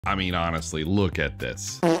I mean, honestly, look at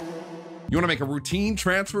this. You want to make a routine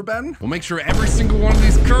transfer, Ben? We'll make sure every single one of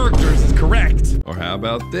these characters is correct. Or how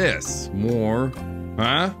about this? More.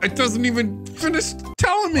 Huh? It doesn't even finish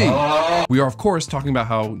telling me. We are, of course, talking about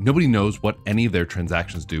how nobody knows what any of their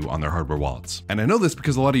transactions do on their hardware wallets. And I know this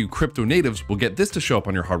because a lot of you crypto natives will get this to show up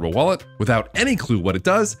on your hardware wallet without any clue what it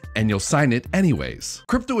does, and you'll sign it anyways.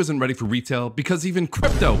 Crypto isn't ready for retail because even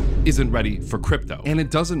crypto isn't ready for crypto. And it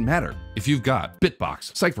doesn't matter if you've got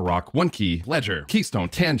Bitbox, CipherRock, OneKey, Ledger, Keystone,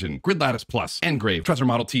 Tangent, Grid Lattice Plus, Ngrave, Trezor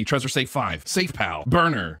Model T, Trezor Safe 5, SafePal,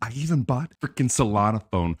 Burner. I even bought freaking Solana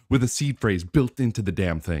phone with a seed phrase built into the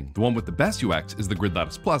damn thing. The one with the best UX is the Grid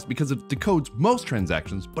Lattice Plus because it decodes most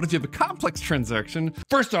transactions, but if you have a complex transaction,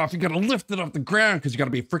 first off, you gotta lift it off the ground because you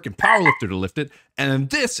gotta be a freaking power lifter to lift it, and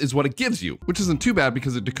this is what it gives you, which isn't too bad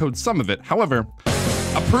because it decodes some of it. However,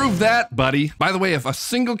 approve that, buddy. By the way, if a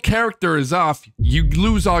single character is off, you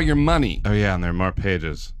lose all your money. Oh yeah, and there are more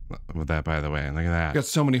pages with that, by the way. Look at that. I got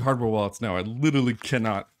so many hardware wallets now, I literally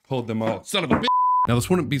cannot hold them all. Son of a bitch. Now,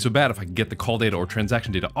 this wouldn't be so bad if I could get the call data or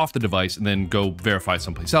transaction data off the device and then go verify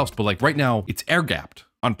someplace else. But like right now, it's air gapped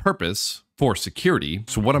on purpose for security.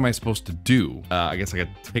 So what am I supposed to do? I guess I could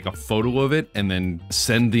take a photo of it and then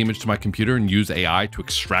send the image to my computer and use AI to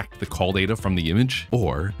extract the call data from the image.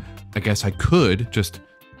 Or I guess I could just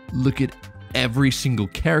look at every single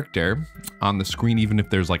character on the screen, even if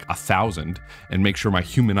there's like 1,000, and make sure my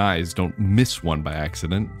human eyes don't miss one by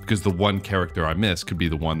accident, because the one character I miss could be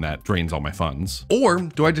the one that drains all my funds. Or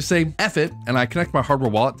do I just say F it and I connect my hardware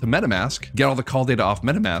wallet to MetaMask, get all the call data off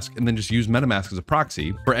MetaMask, and then just use MetaMask as a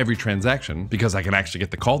proxy for every transaction because I can actually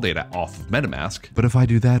get the call data off of MetaMask. But if I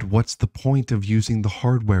do that, what's the point of using the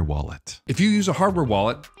hardware wallet? If you use a hardware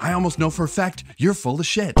wallet, I almost know for a fact you're full of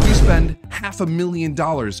shit. You spend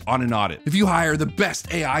 $500,000 on an audit. If you hire the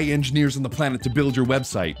best AI engineers on the planet to build your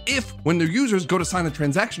website, if when their users go to sign a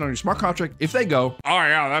transaction on your smart contract, if they go, oh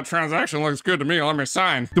yeah, that transaction looks good to me, let me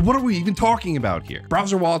sign, then what are we even talking about here?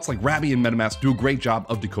 Browser wallets like Rabby and MetaMask do a great job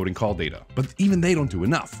of decoding call data, but even they don't do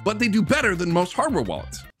enough. But they do better than most hardware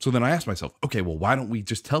wallets. So then I asked myself, okay, well, why don't we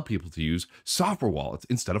just tell people to use software wallets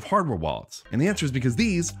instead of hardware wallets? And the answer is because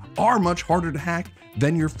these are much harder to hack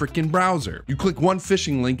than your freaking browser. You click one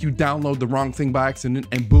phishing link, you download the wrong thing by accident,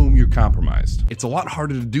 and boom, you're compromised. It's a lot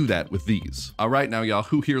harder to do that with these. All right, now y'all,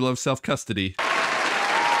 who here loves self-custody?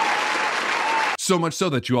 So much so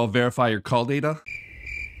that you all verify your call data?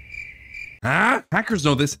 Huh? Hackers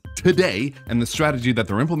know this today, and the strategy that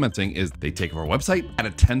they're implementing is they take over a website, out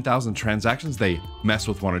of 10,000 transactions, they mess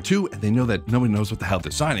with one or two, and they know that nobody knows what the hell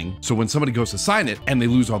they're signing. So when somebody goes to sign it and they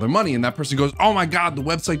lose all their money, and that person goes, oh my God, the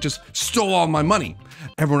website just stole all my money.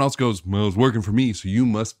 Everyone else goes, well, it's working for me, so you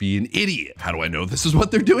must be an idiot. How do I know this is what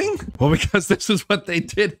they're doing? Well, because this is what they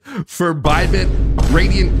did for Bybit,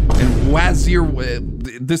 Radiant, and Wazir,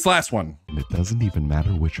 this last one. And it doesn't even matter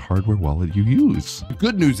which hardware wallet you use. The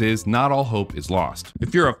good news is not all hope is lost.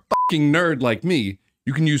 If you're a fucking nerd like me,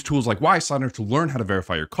 you can use tools like YSigner to learn how to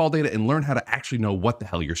verify your call data and learn how to actually know what the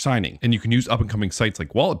hell you're signing. And you can use up-and-coming sites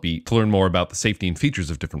like WalletBeat to learn more about the safety and features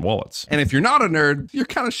of different wallets. And if you're not a nerd, you're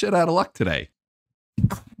kind of shit out of luck today.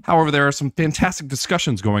 However, there are some fantastic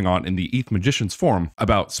discussions going on in the ETH Magicians forum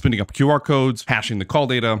about spinning up QR codes, hashing the call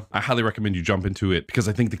data. I highly recommend you jump into it because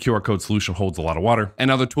I think the QR code solution holds a lot of water. And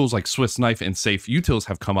other tools like Swiss Knife and Safe Utils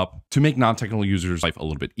have come up to make non-technical users' life a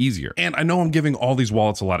little bit easier. And I know I'm giving all these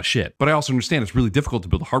wallets a lot of shit, but I also understand it's really difficult to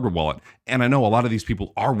build a hardware wallet. And I know a lot of these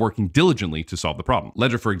people are working diligently to solve the problem.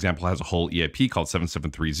 Ledger, for example, has a whole EIP called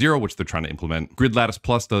 7730, which they're trying to implement. Grid Lattice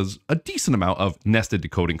Plus does a decent amount of nested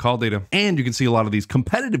decoding call data. And you can see a lot of these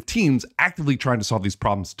competitive teams actively trying to solve these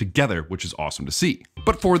problems together, which is awesome to see.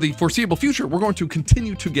 But for the foreseeable future, we're going to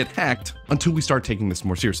continue to get hacked until we start taking this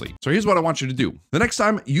more seriously. So here's what I want you to do. The next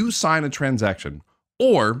time you sign a transaction,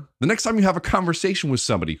 or the next time you have a conversation with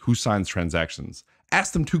somebody who signs transactions,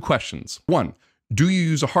 ask them two questions. One, do you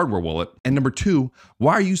use a hardware wallet? And number two,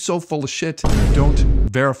 why are you so full of shit and you don't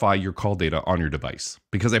verify your call data on your device?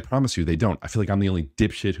 Because I promise you they don't. I feel like I'm the only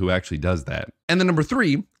dipshit who actually does that. And then number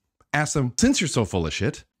three, ask them, since you're so full of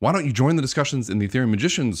shit, why don't you join the discussions in the Ethereum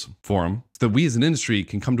Magicians forum so that we as an industry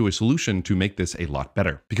can come to a solution to make this a lot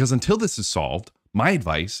better? Because until this is solved, my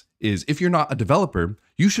advice is if you're not a developer,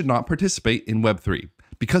 you should not participate in Web3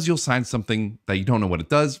 because you'll sign something that you don't know what it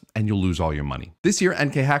does and you'll lose all your money. This year,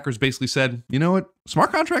 NK Hackers basically said, you know what?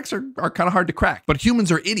 Smart contracts are kind of hard to crack, but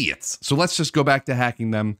humans are idiots. So let's just go back to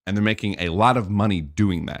hacking them, and they're making a lot of money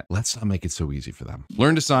doing that. Let's not make it so easy for them.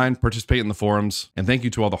 Learn to sign, participate in the forums, and thank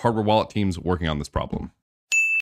you to all the hardware wallet teams working on this problem.